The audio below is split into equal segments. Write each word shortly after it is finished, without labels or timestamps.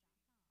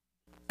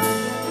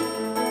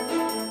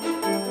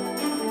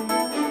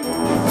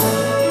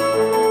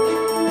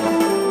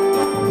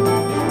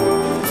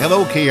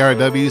Hello,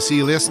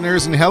 KRWC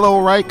listeners, and hello,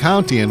 Wright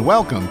County, and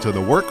welcome to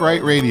the Work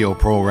Right radio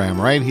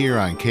program right here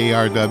on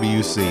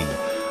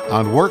KRWC.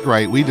 On Work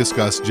Right, we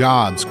discuss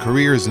jobs,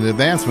 careers, and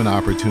advancement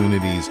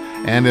opportunities,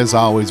 and as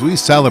always, we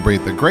celebrate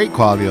the great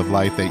quality of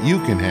life that you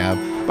can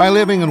have by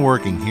living and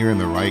working here in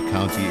the Wright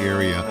County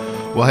area.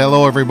 Well,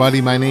 hello, everybody.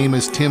 My name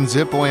is Tim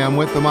Zippoy. I'm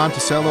with the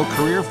Monticello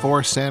Career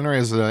Force Center,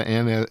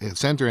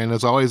 and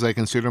as always, I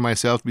consider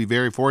myself to be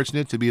very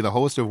fortunate to be the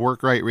host of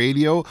Work Right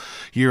Radio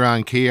here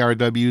on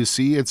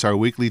KRWC. It's our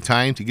weekly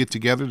time to get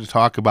together to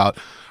talk about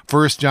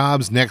first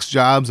jobs, next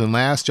jobs, and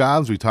last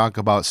jobs. We talk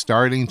about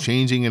starting,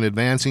 changing, and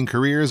advancing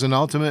careers, and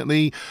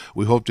ultimately,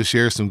 we hope to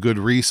share some good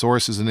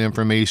resources and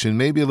information,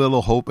 maybe a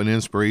little hope and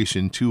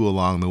inspiration, too,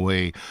 along the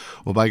way.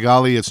 Well, by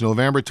golly, it's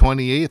November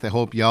 28th. I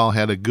hope y'all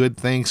had a good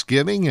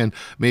Thanksgiving, and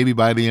maybe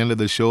by the end of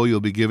the show,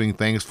 you'll be giving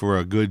thanks for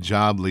a good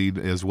job lead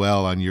as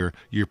well on your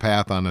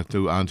path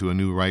onto a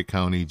new Wright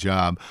County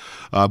job.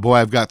 Boy,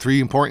 I've got three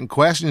important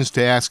questions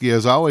to ask you,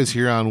 as always,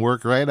 here on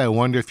Work Right. I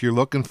wonder if you're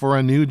looking for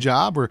a new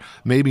job, or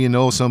maybe you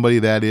know somebody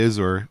that is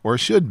or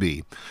should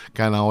be.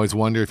 Kind of always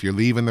wonder if you're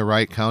leaving the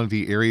Wright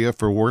County area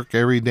for work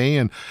every day,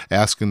 and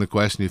asking the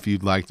question if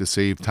you'd like to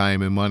save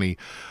time and money.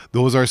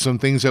 Those are some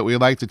things that we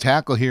like to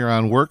tackle here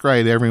on Work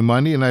Right every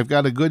Monday, and I've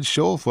got a good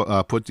show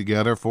put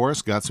together for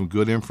us. Got some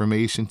good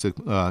information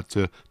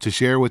to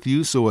share with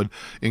you, so I'd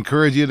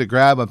encourage you to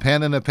grab a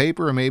pen and a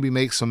paper and maybe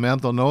make some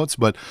mental notes,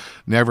 but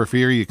never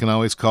fear, you can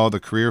always call the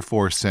Career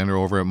Force Center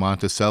over at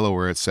Monticello.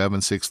 We're at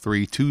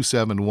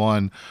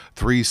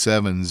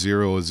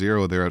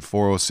 763-271-3700. They're at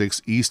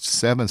 406 East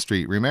 7th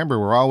Street. Remember,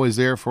 we're always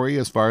there for you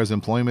as far as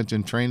employment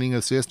and training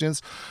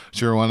assistance.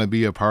 Sure want to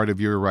be a part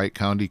of your Wright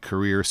County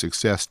career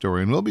success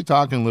story, and we'll be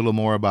talking a little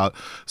more about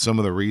some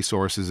of the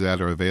resources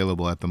that are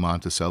available at the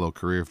Monticello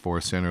Career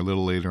Force Center a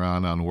little later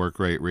on Work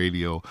Right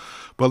Radio.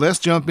 But let's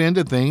jump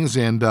into things,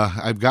 and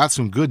I've got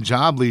some good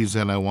job leads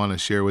that I want to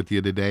share with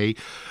you today.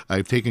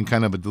 I've taken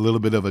kind of a little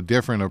bit of a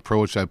different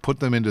approach. I put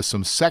them into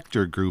some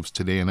sector groups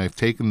today, and I've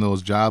taken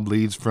those job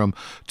leads from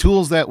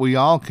tools that we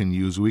all can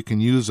use. We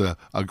can use a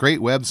great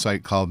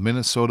website called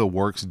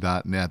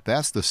minnesotaworks.net.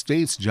 That's the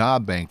state's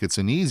job bank. It's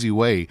an easy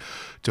way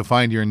to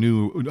find your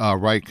new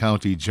Wright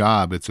County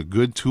job. It's a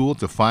good tool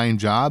to find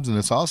jobs, and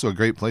it's also a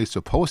great place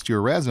to post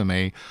your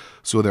resume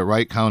so that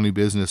Wright County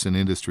business and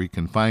industry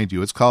can find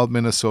you. It's called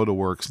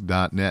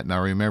minnesotaworks.net.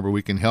 Now remember,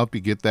 we can help you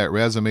get that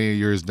resume of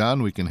yours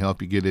done. We can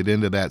help you get it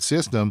into that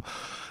system.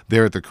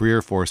 There at the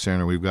Career Force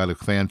Center, we've got a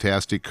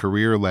fantastic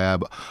career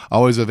lab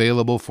always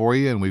available for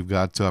you, and we've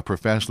got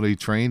professionally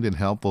trained and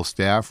helpful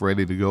staff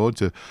ready to go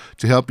to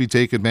help you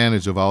take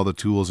advantage of all the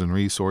tools and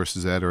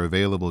resources that are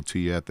available to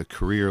you at the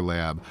career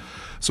lab.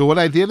 So what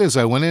I did is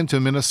I went into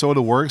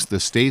Minnesota Works, the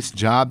state's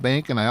job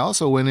bank, and I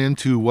also went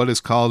into what is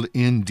called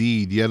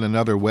Indeed, yet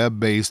another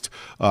web-based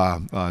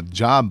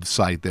job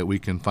site that we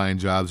can find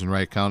jobs in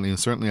Wright County. And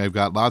certainly I've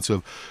got lots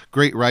of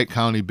great Wright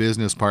County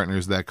business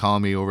partners that call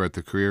me over at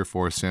the Career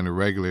Force Center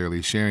regularly,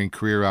 sharing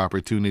career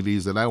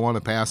opportunities that I want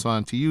to pass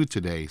on to you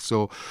today.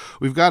 So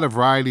we've got a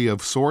variety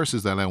of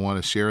sources that I want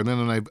to share, and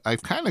then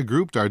I've kind of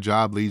grouped our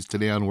job leads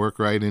today on Work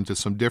Right into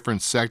some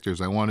different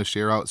sectors. I want to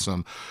share out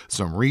some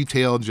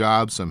retail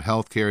jobs, some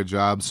healthcare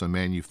jobs, some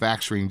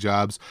manufacturing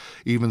jobs,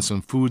 even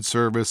some food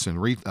service and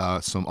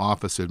some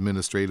office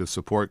administrative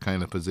support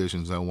kind of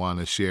positions I want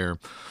to share.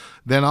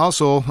 Then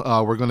also,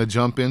 we're going to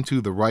jump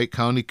into the Wright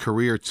County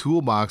Career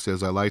Toolbox,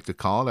 as I like to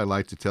call it. I'd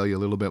like to tell you a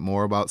little bit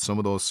more about some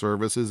of those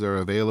services that are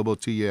available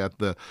to you at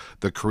the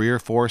Career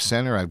Force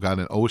Center. I've got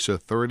an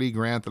OSHA 30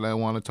 grant that I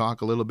want to talk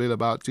a little bit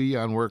about to you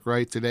on Work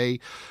Right today,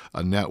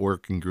 a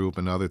networking group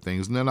and other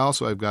things. And then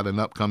also I've got an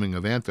upcoming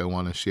event I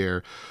want to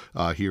share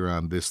here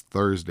on this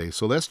Thursday.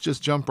 So let's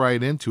just jump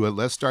right into it.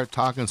 Let's start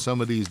talking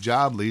some of these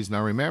job leads.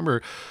 Now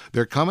remember,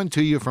 they're coming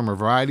to you from a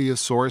variety of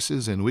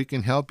sources, and we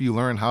can help you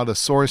learn how to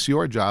source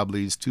your job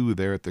leads too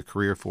there at the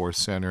Career Force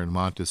Center in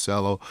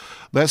Monticello.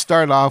 Let's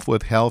start off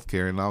with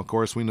healthcare. Now, of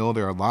course, we know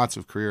there are lots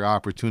of career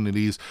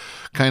opportunities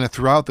kind of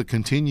throughout the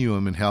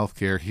continuum in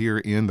healthcare here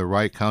in the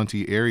Wright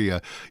County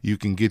area. You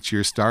can get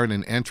your start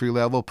in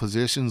entry-level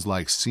positions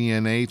like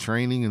CNA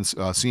training and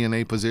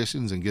CNA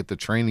positions, and get the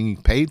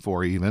training paid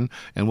for even,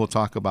 and we'll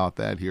talk about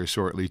that here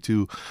shortly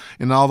too,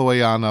 and all the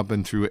way on up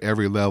and through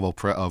every level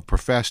of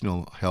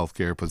professional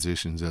healthcare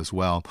positions as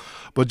well.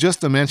 But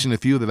just to mention a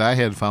few that I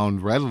had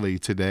found readily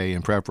today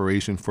in preparation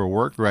for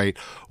Work Right,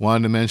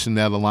 wanted to mention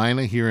that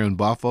Alina here in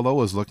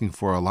Buffalo is looking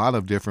for a lot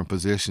of different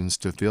positions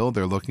to fill.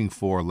 They're looking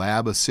for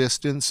lab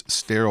assistants,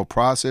 sterile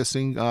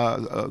processing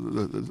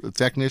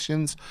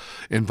technicians,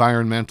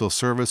 environmental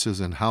services,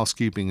 and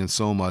housekeeping, and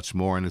so much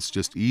more. And it's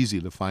just easy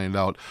to find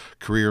out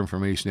career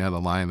information at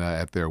Alina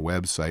at their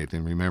website.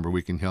 And remember,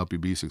 we can help you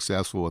be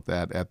successful with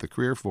that at the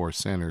Career Force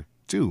Center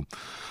too.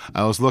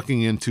 I was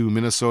looking into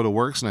Minnesota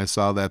Works, and I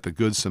saw that the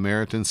Good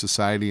Samaritan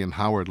Society in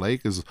Howard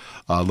Lake is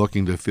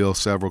looking to fill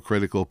several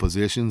critical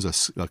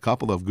positions, a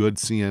couple of good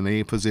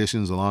CNA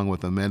positions, along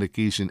with a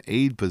medication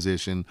aid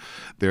position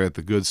there at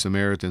the Good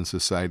Samaritan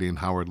Society in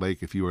Howard Lake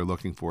if you are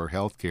looking for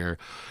health care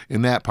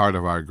in that part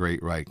of our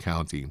great Wright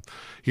County.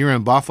 Here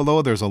in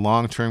Buffalo, there's a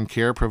long-term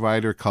care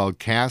provider called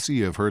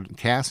Cassia.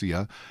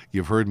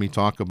 You've heard me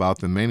talk about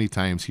them many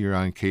times here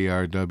on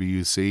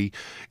KRWC,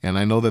 and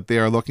I know that they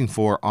are looking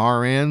for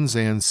RNs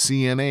and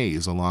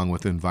CNAs along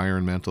with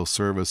environmental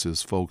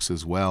services folks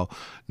as well.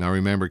 Now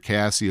remember,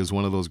 Cassia is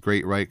one of those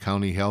great Wright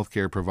County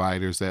healthcare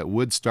providers that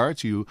would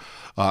start you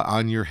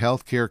on your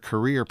healthcare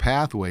career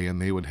pathway,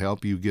 and they would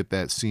help you get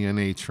that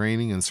CNA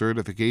training and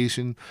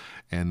certification,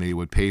 and they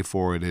would pay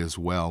for it as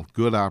well.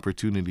 Good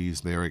opportunities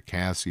there at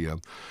Cassia.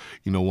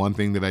 You know, one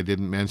thing that I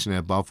didn't mention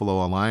at Buffalo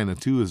Allina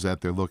too is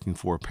that they're looking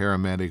for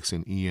paramedics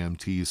and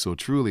EMTs. So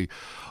truly,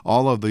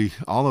 all of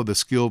the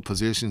skilled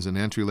positions and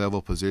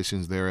entry-level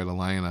positions there at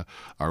Allina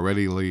are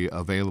readily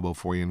available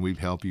for you, and we'd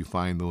help you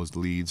find those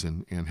leads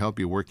and help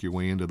you work your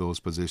way into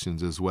those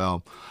positions as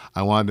well.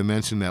 I wanted to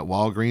mention that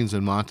Walgreens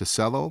in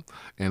Monticello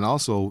and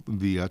also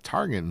the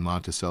Target in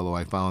Monticello,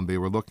 I found they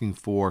were looking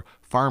for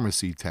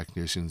pharmacy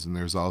technicians, and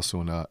there's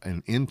also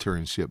an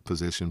internship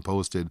position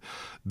posted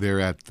there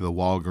at the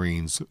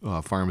Walgreens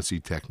pharmacy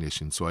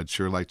technician. So I'd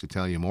sure like to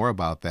tell you more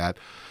about that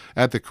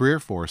at the Career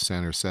Force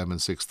Center,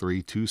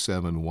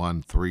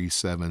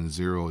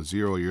 763-271-3700.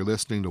 You're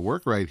listening to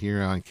Work Right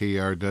here on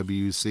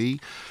KRWC.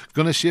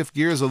 Going to shift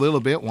gears a little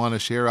bit. Want to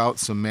share out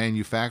some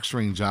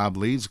manufacturing job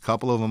leads. A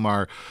couple of them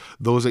are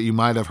those that you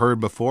might have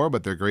heard before,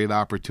 but they're great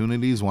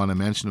opportunities. Want to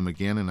mention them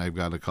again, and I've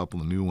got a couple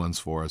of new ones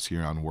for us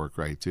here on Work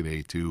Right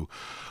today too.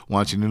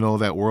 Want you to know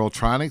that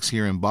Worldtronics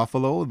here in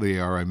Buffalo, they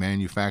are a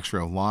manufacturer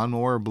of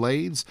lawnmower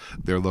blades.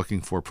 They're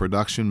looking for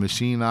production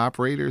machine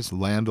operators.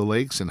 Land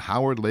O'Lakes and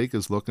Howard Lake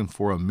is looking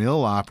for a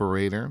mill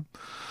operator.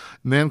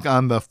 And then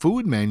on the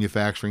food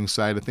manufacturing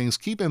side of things,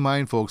 keep in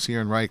mind, folks,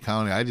 here in Wright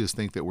County, I just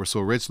think that we're so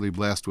richly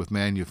blessed with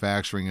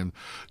manufacturing and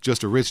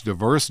just a rich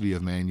diversity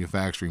of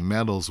manufacturing,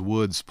 metals,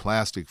 woods,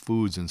 plastic,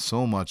 foods, and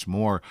so much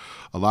more.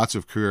 Lots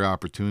of career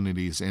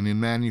opportunities. And in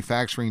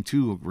manufacturing,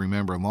 too,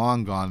 remember,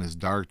 long gone is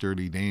dark,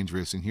 dirty,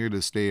 dangerous, and here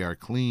to stay are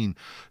clean,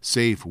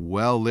 safe,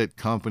 well-lit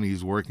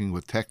companies working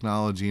with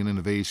technology and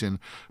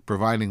innovation,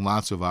 providing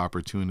lots of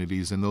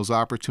opportunities. And those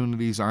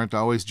opportunities aren't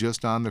always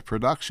just on the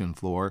production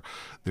floor.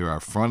 There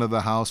are front of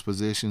the house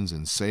positions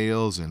in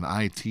sales and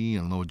IT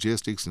and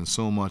logistics and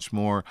so much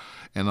more,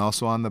 and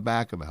also on the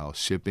back of the house,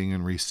 shipping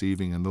and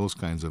receiving and those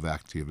kinds of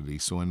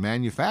activities. So in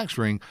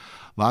manufacturing,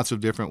 lots of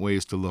different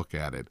ways to look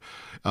at it.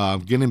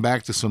 Getting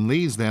back to some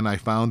leads then, I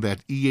found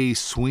that E.A.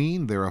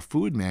 Sween, they're a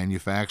food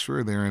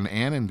manufacturer. They're in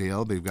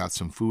Annandale. They've got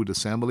some food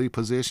assembly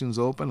positions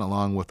open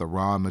along with a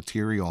raw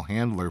material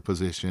handler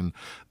position.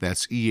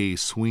 That's E.A.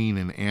 Sween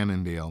in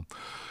Annandale.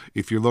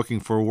 If you're looking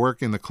for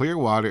work in the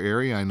Clearwater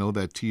area, I know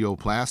that T.O.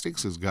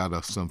 Plastics has got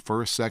some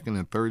first, second,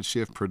 and third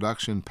shift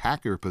production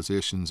packer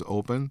positions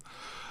open.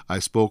 I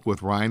spoke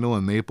with Rhino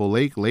and Maple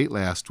Lake late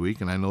last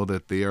week, and I know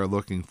that they are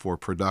looking for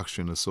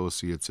production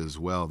associates as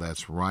well.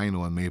 That's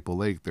Rhino and Maple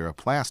Lake. They're a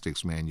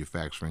plastics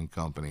manufacturing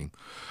company.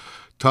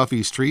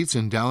 Tuffy's Treats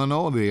in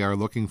Delano, they are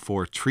looking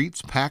for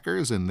treats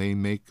packers, and they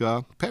make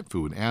pet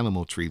food,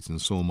 animal treats, and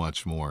so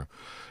much more.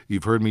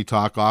 You've heard me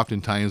talk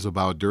oftentimes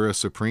about Dura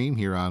Supreme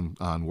here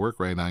on Work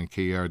Right on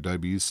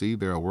KRWC.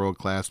 They're a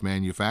world-class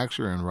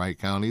manufacturer in Wright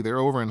County. They're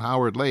over in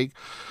Howard Lake.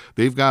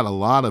 They've got a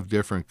lot of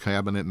different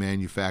cabinet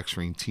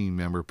manufacturing team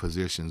member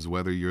positions,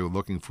 whether you're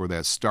looking for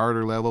that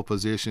starter level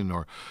position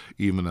or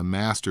even a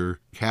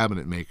master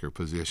cabinet maker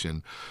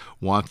position.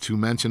 Want to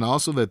mention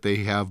also that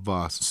they have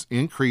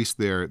increased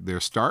their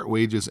start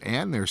wages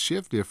and their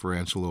shift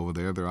differential over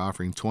there. They're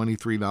offering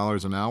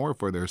 $23 an hour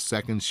for their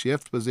second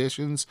shift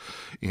positions,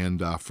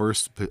 and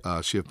first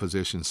shift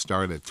positions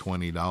start at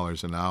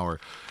 $20 an hour.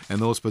 And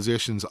those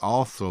positions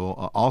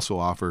also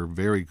offer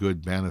very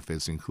good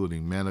benefits,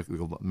 including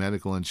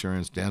medical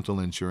insurance, dental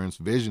insurance,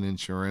 vision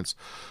insurance,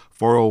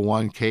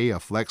 401k, a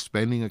flex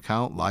spending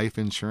account, life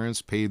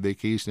insurance, paid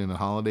vacation and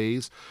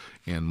holidays,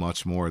 and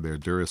much more. They're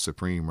Dura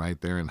Supreme right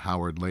there in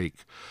Howard Lake.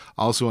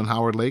 Also in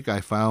Howard Lake,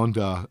 I found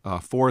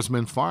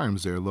Forsman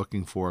Farms. They're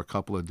looking for a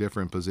couple of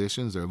different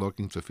positions. They're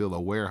looking to fill a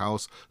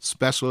warehouse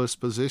specialist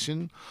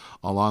position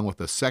along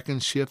with a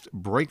second shift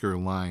breaker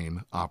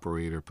line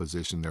operator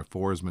position. They're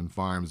Forsman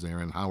Farms there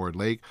in Howard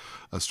Lake,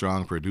 a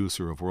strong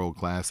producer of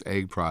world-class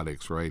egg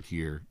products right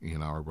here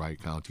in our Wright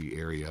County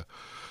area.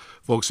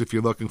 Folks, if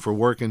you're looking for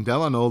work in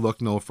Delano,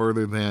 look no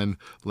further than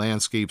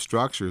Landscape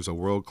Structures, a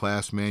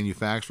world-class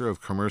manufacturer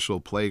of commercial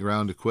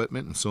playground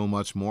equipment and so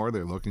much more.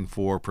 They're looking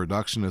for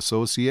production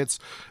associates,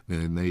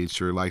 and they'd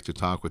sure like to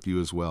talk with you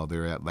as well.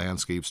 They're at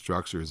Landscape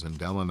Structures in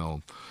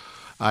Delano.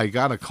 I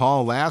got a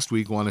call last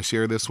week. Want to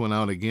share this one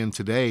out again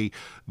today.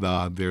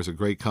 There's a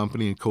great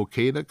company in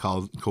Cokato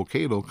called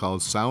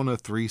Sauna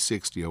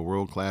 360, a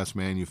world-class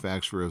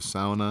manufacturer of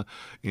sauna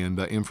and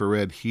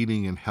infrared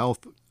heating and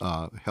health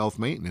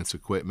maintenance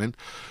equipment.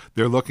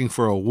 They're looking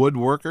for a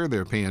woodworker.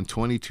 They're paying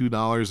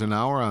 $22 an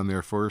hour on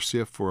their first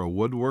shift for a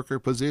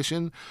woodworker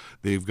position.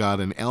 They've got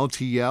an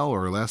LTL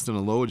or less than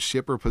a load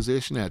shipper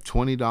position at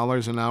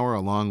 $20 an hour,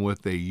 along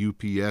with a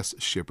UPS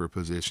shipper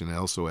position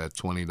also at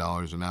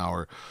 $20 an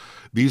hour.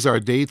 These are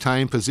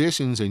daytime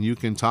positions, and you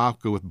can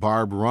talk with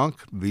Barb Runk.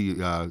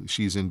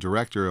 She's in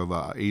director of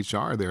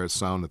HR there at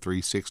Sauna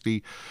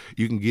 360.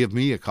 You can give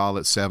me a call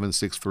at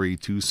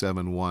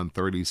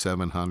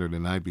 763-271-3700,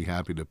 and I'd be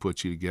happy to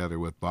put you together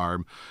with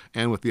Barb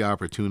and with the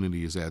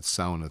opportunities at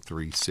Sauna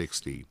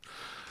 360.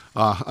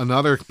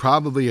 Another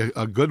probably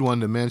a good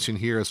one to mention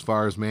here as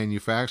far as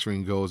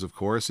manufacturing goes, of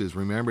course, is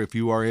remember, if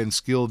you are in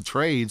skilled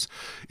trades,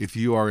 if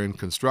you are in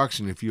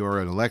construction, if you are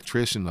an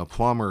electrician, a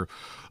plumber,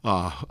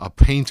 a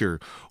painter,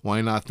 why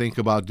not think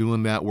about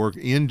doing that work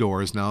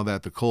indoors now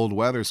that the cold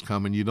weather's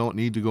coming? You don't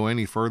need to go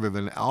any further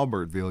than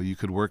Albertville. You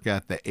could work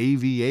at the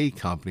AVA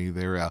company.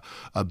 They're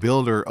a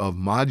builder of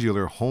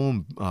modular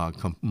home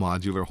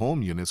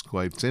units,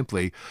 quite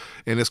simply,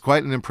 and it's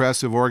quite an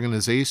impressive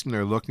organization.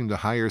 They're looking to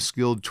hire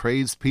skilled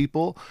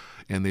tradespeople,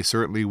 and they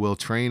certainly will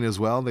train as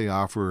well. They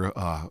offer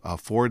a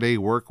 4-day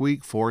work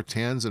week,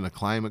 410s, and a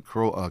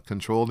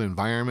climate-controlled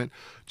environment.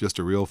 Just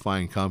a real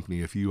fine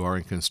company if you are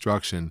in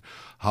construction.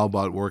 How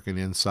about working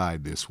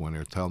inside this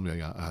winter? Tell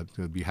me.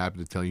 I'd be happy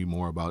to tell you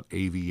more about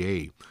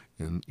AVA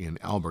in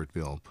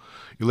Albertville.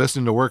 You're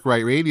listening to Work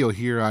Right Radio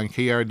here on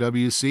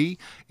KRWC,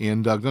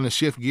 and I'm going to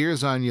shift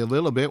gears on you a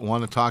little bit.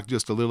 Want to talk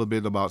just a little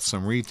bit about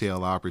some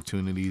retail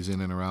opportunities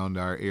in and around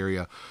our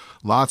area.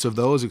 Lots of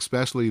those,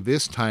 especially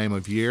this time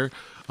of year.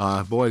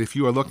 If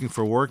you are looking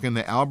for work in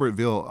the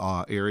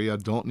Albertville area,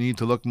 don't need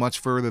to look much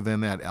further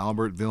than that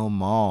Albertville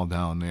Mall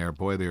down there.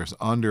 Boy, there's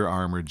Under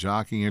Armour,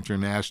 Jockey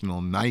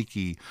International,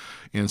 Nike,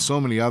 and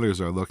so many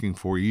others are looking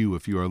for you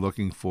if you are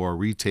looking for a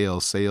retail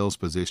sales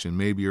position.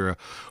 Maybe you're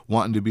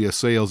wanting to be a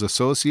sales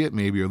associate.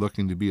 Maybe you're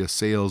looking to be a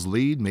sales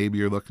lead. Maybe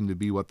you're looking to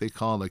be what they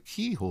call a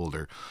key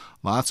holder.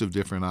 Lots of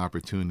different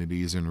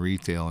opportunities in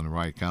retail in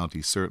Wright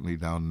County, certainly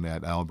down in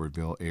that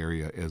Albertville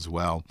area as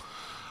well.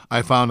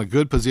 I found a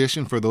good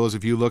position for those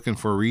of you looking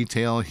for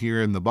retail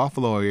here in the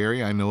Buffalo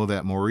area. I know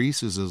that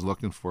Maurice's is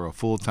looking for a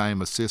full-time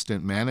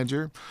assistant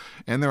manager,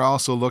 and they're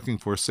also looking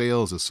for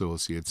sales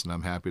associates. And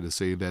I'm happy to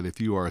say that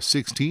if you are a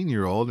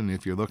 16-year-old and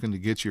if you're looking to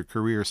get your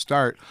career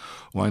start,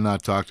 why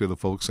not talk to the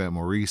folks at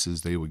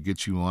Maurice's? They would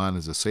get you on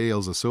as a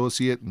sales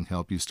associate and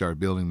help you start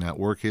building that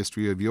work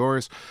history of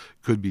yours.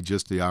 Could be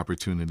just the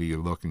opportunity you're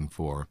looking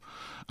for.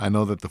 I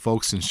know that the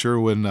folks in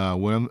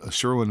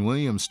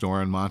Sherwin-Williams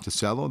store in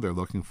Monticello, they're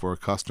looking for a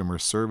customer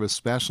service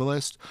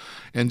specialist.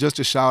 And just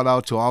a shout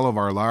out to all of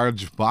our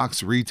large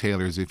box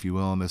retailers, if you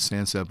will, in the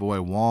sense that,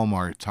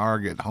 Walmart,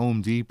 Target,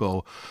 Home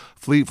Depot,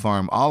 Fleet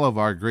Farm, all of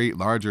our great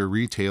larger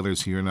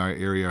retailers here in our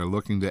area are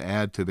looking to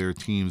add to their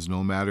teams,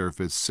 no matter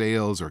if it's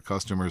sales or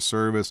customer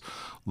service,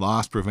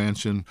 loss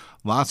prevention,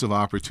 lots of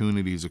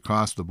opportunities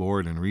across the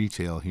board in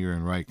retail here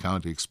in Wright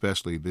County,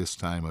 especially this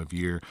time of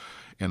year.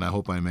 And I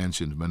hope I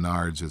mentioned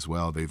Menards as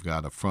well. They've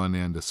got a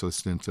front-end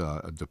assistant,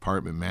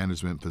 department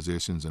management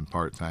positions, and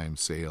part-time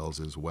sales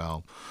as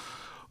well.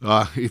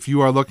 If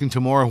you are looking to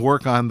more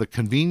work on the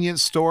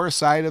convenience store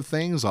side of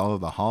things, all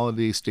of the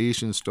Holiday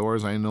Station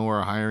stores I know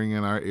are hiring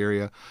in our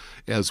area,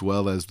 as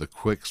well as the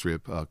Quick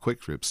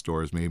Trip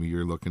stores. Maybe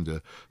you're looking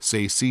to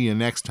say see you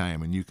next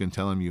time, and you can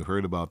tell them you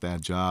heard about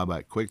that job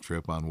at Quick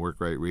Trip on Work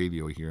Right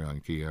Radio here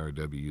on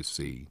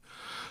KRWC.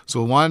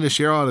 So I wanted to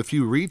share out a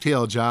few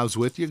retail jobs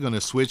with you. Going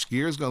to switch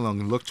gears, going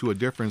to look to a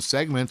different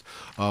segment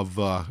of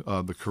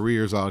the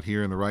careers out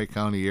here in the Wright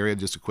County area.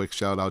 Just a quick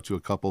shout out to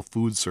a couple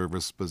food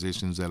service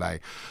positions that I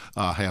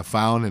have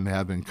found and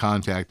have been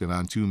contacted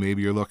on too.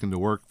 Maybe you're looking to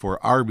work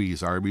for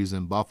Arby's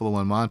in Buffalo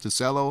and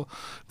Monticello.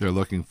 They're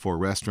looking for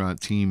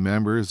restaurant team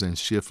members and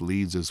shift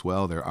leads as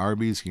well. They're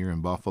Arby's here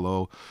in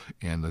Buffalo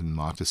and in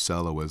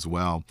Monticello as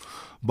well.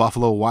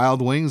 Buffalo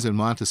Wild Wings in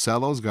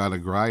Monticello's got a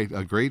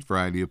great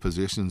variety of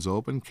positions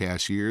open: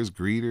 cashiers,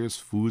 greeters,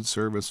 food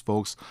service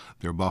folks.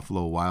 They're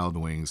Buffalo Wild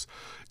Wings.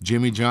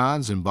 Jimmy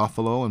John's in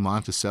Buffalo and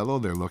Monticello,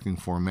 they're looking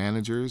for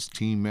managers,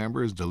 team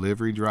members,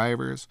 delivery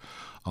drivers.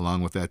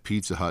 Along with that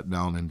Pizza Hut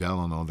down in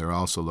Delano, they're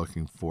also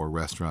looking for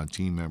restaurant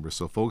team members.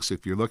 So folks,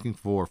 if you're looking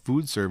for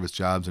food service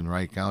jobs in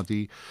Wright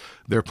County,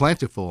 they're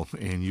plentiful,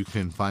 and you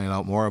can find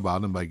out more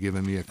about them by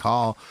giving me a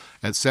call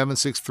at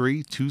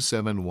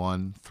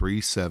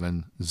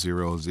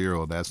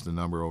 763-271-3700. That's the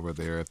number over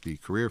there at the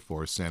Career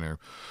Force Center.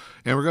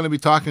 And we're going to be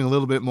talking a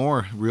little bit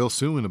more real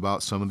soon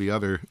about some of the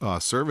other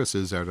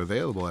services that are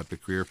available at the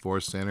Career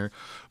Force Center.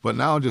 But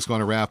now I'm just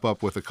going to wrap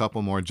up with a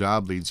couple more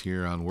job leads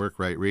here on Work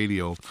Right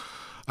Radio.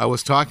 I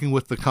was talking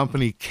with the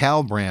company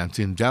Calbrandt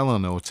in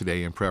Delano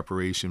today in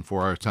preparation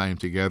for our time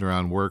together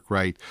on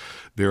Workright.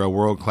 They're a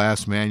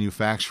world-class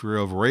manufacturer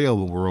of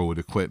railroad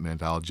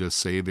equipment. I'll just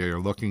say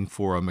they're looking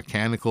for a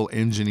mechanical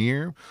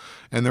engineer,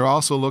 and they're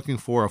also looking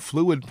for a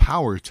fluid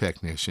power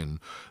technician.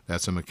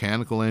 That's a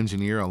mechanical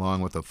engineer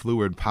along with a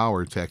fluid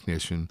power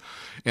technician.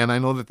 And I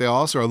know that they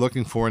also are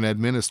looking for an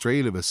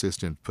administrative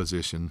assistant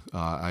position.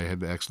 I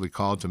had actually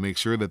called to make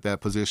sure that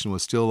that position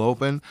was still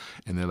open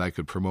and that I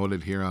could promote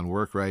it here on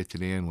Workright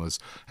today, and was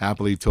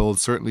happily told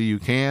certainly you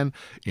can.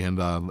 And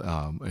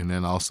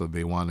then also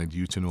they wanted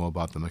you to know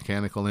about the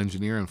mechanical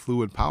engineer and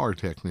fluid power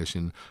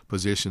technician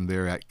position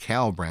there at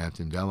Calbrandt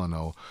in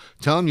Delano.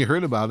 Tell them you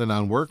heard about it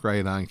on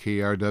Workright on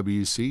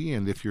KRWC,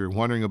 and if you're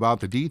wondering about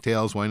the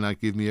details, why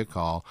not give me a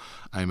call?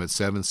 I'm at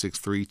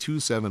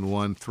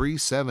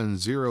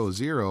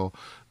 763-271-3700.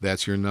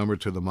 That's your number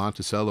to the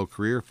Monticello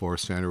Career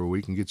Force Center, where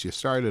we can get you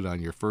started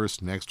on your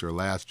first, next, or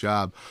last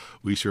job.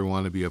 We sure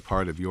want to be a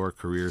part of your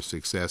career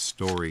success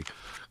story.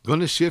 Going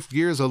to shift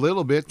gears a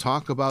little bit,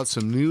 talk about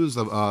some news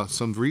of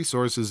some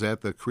resources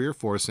at the Career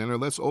Force Center.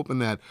 Let's open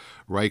that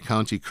Wright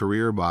County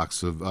career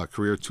box of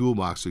career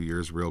toolbox of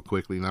yours real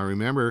quickly. Now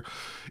remember,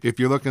 if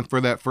you're looking for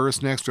that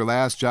first, next, or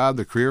last job,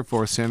 the Career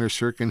Force Center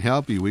sure can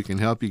help you. We can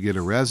help you get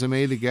a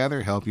resume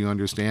together, help you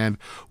understand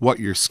what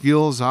your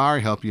skills are,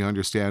 help you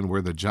understand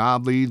where the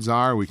job leads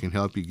are. We can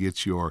help you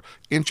get your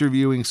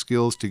interviewing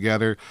skills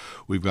together.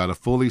 We've got a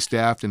fully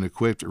staffed and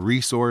equipped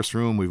resource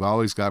room. We've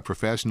always got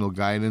professional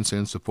guidance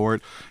and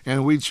support,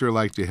 and we'd sure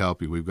like to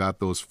help you. We've got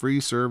those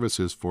free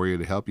services for you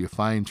to help you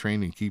find,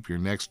 train, and keep your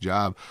next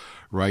job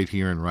right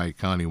here in Wright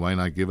County. Why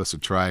not give us a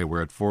try?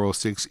 We're at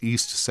 406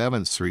 East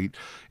 7th Street,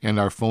 and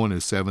our phone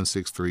is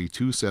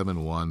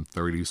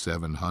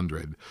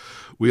 763-271-3700.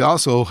 We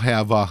also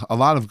have a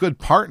lot of good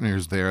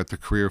partners there at the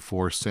Career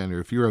Force Center.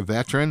 If you're a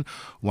veteran,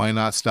 why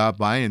not stop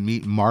by and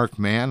meet Mark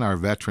Mann, our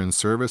Veteran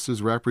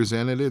Services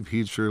representative?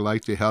 He'd sure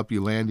like to help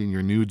you land in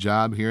your new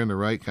job here in the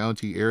Wright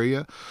County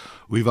area.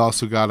 We've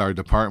also got our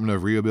Department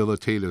of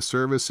Rehabilitative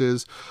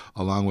Services,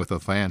 along with a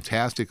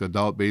fantastic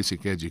adult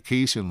basic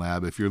education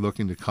lab. If you're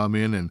looking to come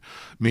in and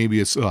maybe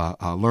it's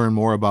learn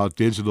more about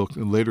digital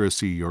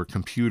literacy or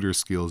computer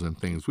skills and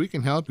things, we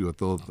can help you with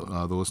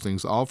those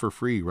things all for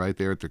free right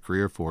there at the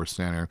Career Force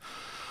Center.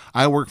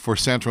 I work for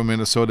Central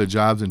Minnesota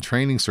Jobs and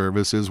Training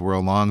Services. We're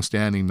a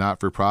long-standing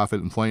not-for-profit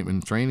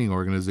employment training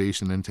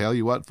organization. And tell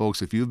you what,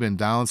 folks, if you've been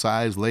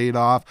downsized, laid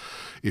off,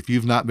 if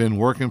you've not been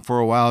working for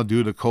a while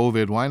due to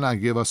COVID, why not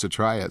give us a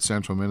try at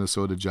Central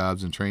Minnesota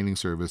Jobs and Training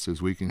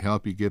Services? We can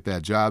help you get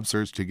that job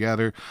search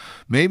together.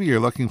 Maybe you're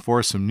looking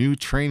for some new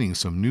training,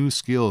 some new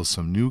skills,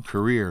 some new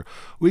career.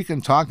 We can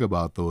talk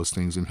about those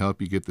things and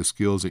help you get the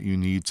skills that you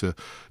need to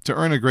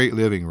earn a great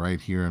living right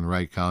here in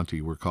Wright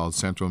County. We're called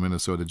Central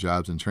Minnesota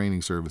Jobs and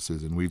Training Services,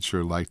 and we'd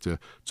sure like to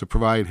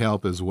provide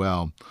help as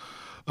well.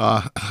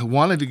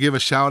 Wanted to give a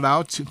shout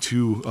out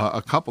to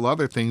a couple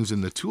other things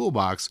in the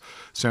toolbox.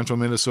 Central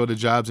Minnesota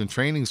Jobs and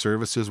Training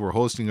Services, we're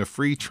hosting a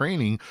free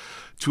training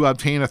to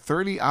obtain a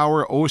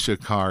 30-hour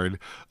OSHA card,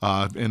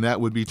 and that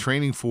would be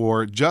training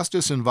for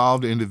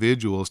justice-involved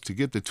individuals to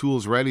get the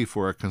tools ready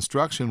for a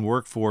construction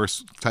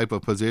workforce type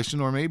of position,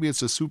 or maybe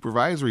it's a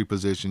supervisory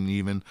position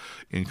even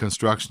in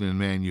construction and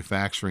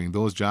manufacturing.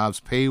 Those jobs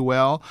pay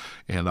well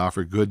and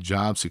offer good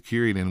job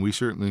security, and we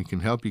certainly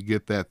can help you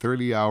get that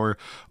 30-hour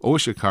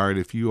OSHA card.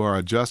 If you are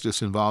a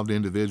justice-involved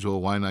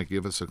individual, why not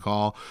give us a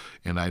call,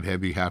 and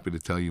I'd be happy to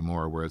tell you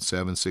more. We're at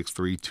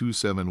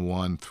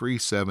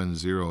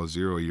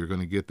 763-271-3700. You're going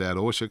to get that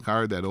OSHA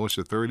card, that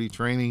OSHA 30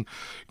 training.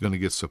 You're going to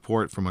get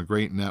support from a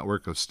great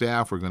network of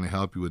staff. We're going to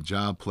help you with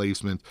job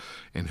placement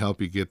and help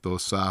you get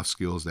those soft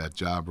skills, that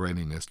job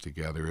readiness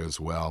together as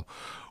well.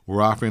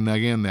 We're offering,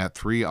 again, that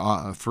free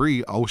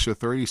OSHA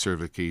 30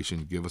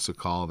 certification. Give us a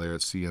call there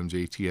at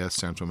CMJTS,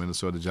 Central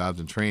Minnesota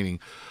Jobs and Training.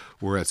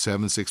 We're at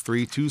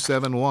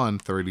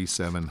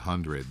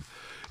 763-271-3700.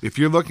 If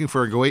you're looking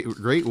for a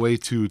great way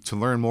to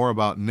learn more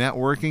about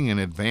networking and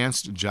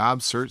advanced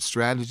job search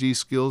strategy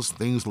skills,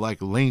 things like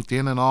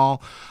LinkedIn and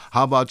all,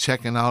 how about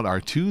checking out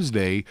our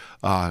Tuesday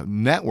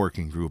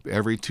networking group?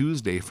 Every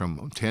Tuesday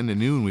from 10 to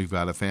noon, we've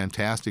got a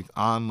fantastic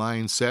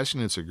online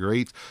session. It's a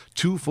great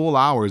 2 full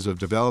hours of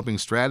developing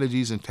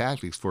strategies and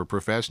tactics for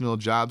professional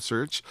job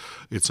search.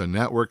 It's a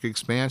network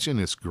expansion.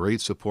 It's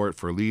great support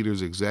for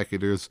leaders,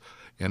 executives,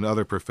 and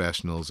other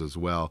professionals as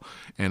well.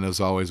 And as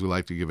always, we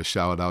like to give a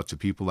shout out to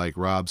people like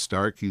Rob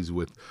Stark. He's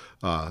with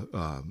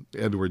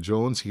Edward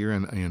Jones here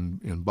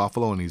in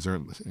Buffalo, and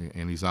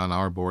he's on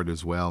our board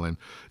as well, and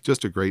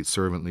just a great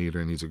servant leader,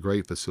 and he's a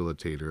great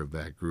facilitator of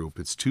that group.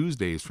 It's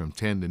Tuesdays from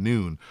 10 to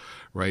noon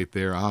right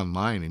there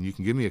online, and you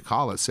can give me a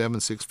call at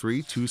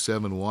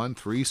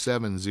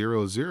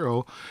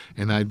 763-271-3700,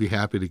 and I'd be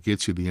happy to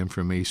get you the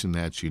information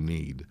that you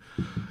need.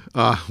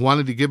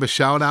 Wanted to give a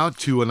shout out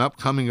to an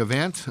upcoming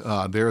event.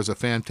 There is a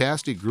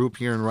fantastic group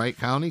here in Wright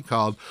County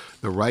called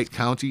the Wright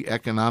County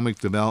Economic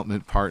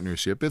Development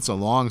Partnership. It's a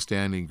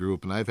long-standing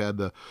group, and I've had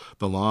the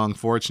long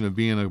fortune of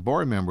being a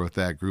board member with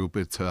that group.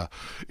 It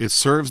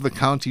serves the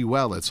county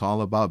well. It's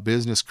all about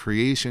business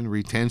creation,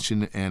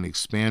 retention, and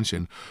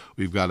expansion.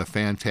 We've got a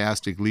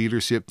fantastic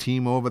leadership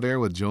team over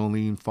there with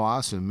Jolene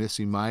Foss and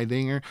Missy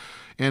Meidinger.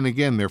 And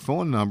again, their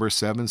phone number,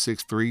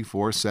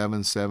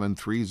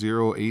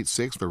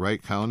 763-477-3086, the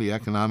Wright County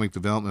Economic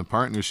Development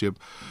Partnership.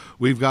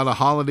 We've got a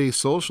holiday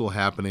social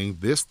happening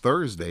this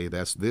Thursday.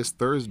 That's this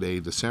Thursday,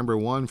 December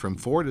 1, from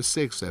 4 to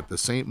 6 at the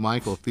St.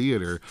 Michael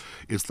Theater.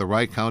 It's the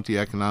Wright County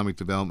Economic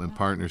Development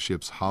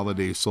Partnership's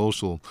holiday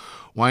social.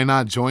 Why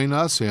not join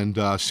us and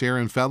share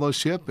in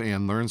fellowship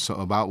and learn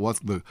about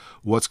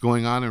what's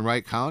going on in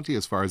Wright County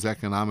as far as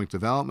economic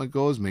development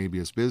goes? Maybe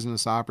it's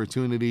business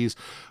opportunities,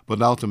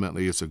 but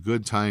ultimately it's a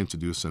good time to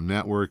do some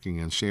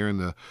networking and sharing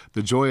the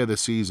joy of the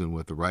season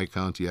with the Wright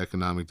County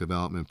Economic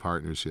Development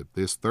Partnership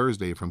this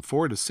Thursday from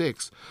 4 to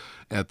 6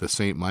 at the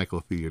St.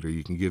 Michael Theater.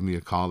 You can give me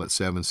a call at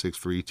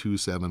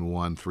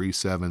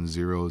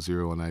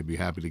 763-271-3700, and I'd be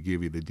happy to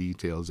give you the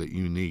details that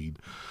you need.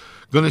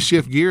 Going to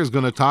shift gears,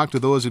 going to talk to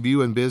those of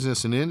you in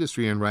business and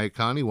industry in Wright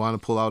County. Want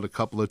to pull out a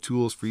couple of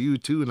tools for you,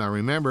 too. Now,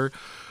 remember,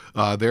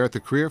 there at the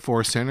Career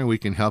Force Center, we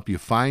can help you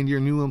find your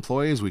new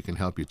employees. We can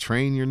help you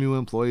train your new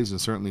employees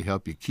and certainly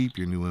help you keep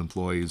your new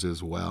employees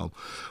as well.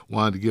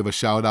 Wanted to give a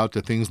shout out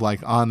to things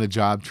like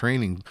on-the-job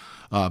training.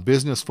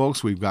 Business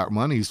folks, we've got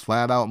monies,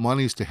 flat-out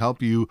monies to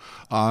help you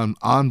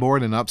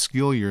onboard and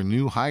upskill your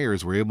new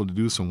hires. We're able to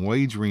do some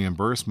wage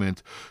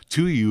reimbursement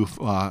to you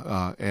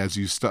as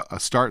you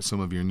start some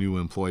of your new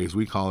employees.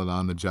 We call it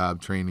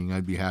on-the-job training.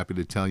 I'd be happy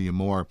to tell you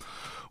more.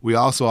 We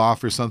also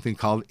offer something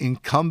called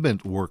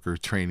incumbent worker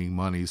training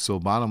money. So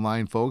bottom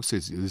line, folks,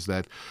 is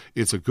that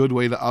it's a good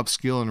way to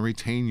upskill and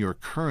retain your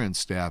current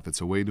staff.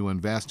 It's a way to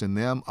invest in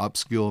them,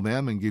 upskill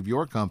them, and give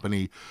your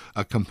company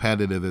a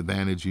competitive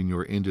advantage in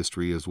your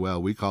industry as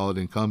well. We call it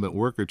incumbent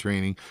worker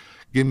training.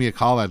 Give me a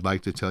call. I'd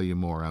like to tell you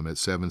more. I'm at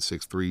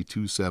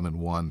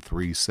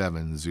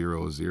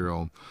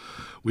 763-271-3700.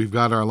 We've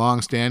got our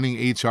long-standing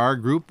HR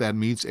group that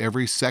meets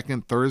every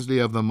second Thursday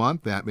of the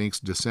month. That makes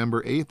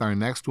December 8th. Our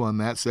next one,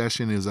 that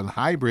session is a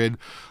hybrid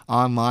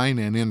online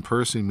and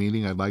in-person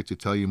meeting. I'd like to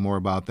tell you more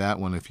about that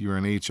one. If you're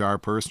an HR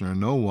person or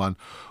know one,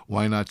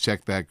 why not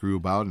check that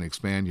group out and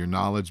expand your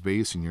knowledge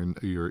base and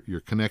your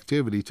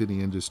connectivity to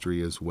the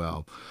industry as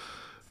well.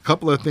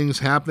 Couple of things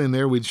happening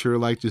there. We'd sure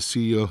like to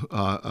see you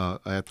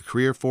at the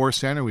Career Force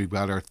Center. We've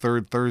got our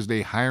third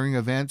Thursday hiring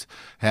event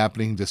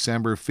happening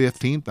December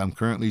 15th. I'm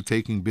currently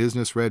taking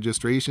business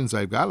registrations.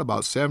 I've got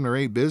about 7 or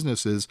 8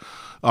 businesses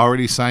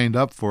already signed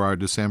up for our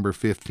December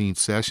 15th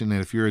session. And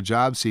if you're a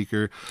job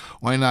seeker,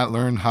 why not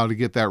learn how to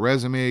get that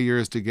resume of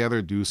yours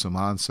together, do some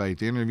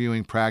on-site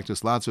interviewing,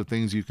 practice, lots of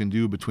things you can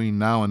do between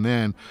now and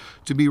then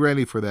to be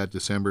ready for that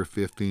December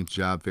 15th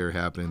job fair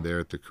happening there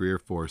at the Career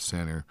Force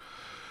Center.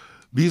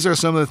 These are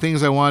some of the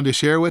things I wanted to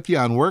share with you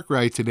on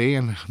WorkRight today,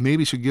 and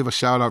maybe should give a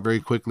shout out very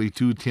quickly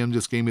too. Tim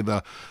just gave me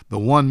the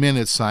 1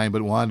 minute sign,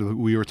 but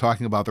we were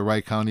talking about the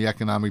Wright County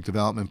Economic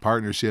Development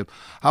Partnership.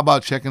 How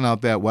about checking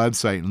out that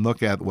website and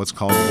look at what's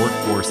called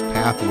Workforce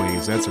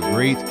Pathways? That's a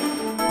great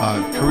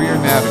career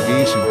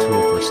navigation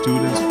tool for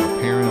students, for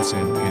parents,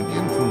 and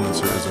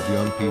influencers of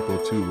young people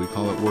too. We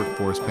call it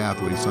Workforce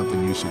Pathways,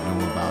 something you should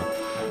know about.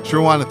 Sure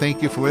want to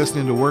thank you for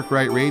listening to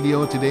WorkRight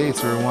Radio today.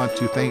 Sure want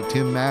to thank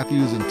Tim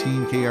Matthews and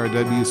Team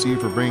KRWC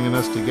for bringing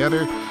us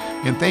together.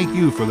 And thank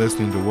you for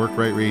listening to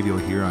WorkRight Radio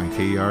here on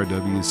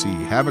KRWC.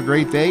 Have a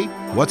great day.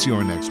 What's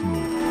your next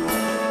move?